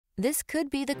This could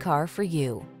be the car for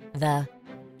you. The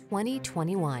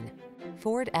 2021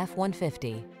 Ford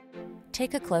F-150.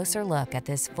 Take a closer look at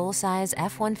this full-size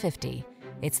F-150.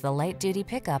 It's the light-duty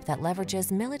pickup that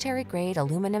leverages military-grade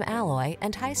aluminum alloy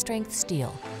and high-strength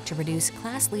steel to produce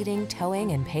class-leading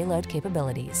towing and payload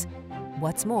capabilities.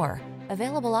 What's more,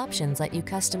 available options let you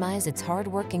customize its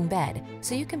hard-working bed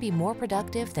so you can be more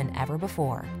productive than ever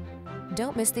before.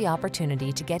 Don't miss the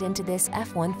opportunity to get into this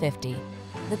F-150,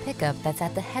 the pickup that's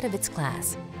at the head of its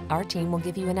class. Our team will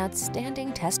give you an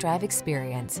outstanding test drive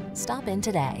experience. Stop in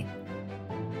today.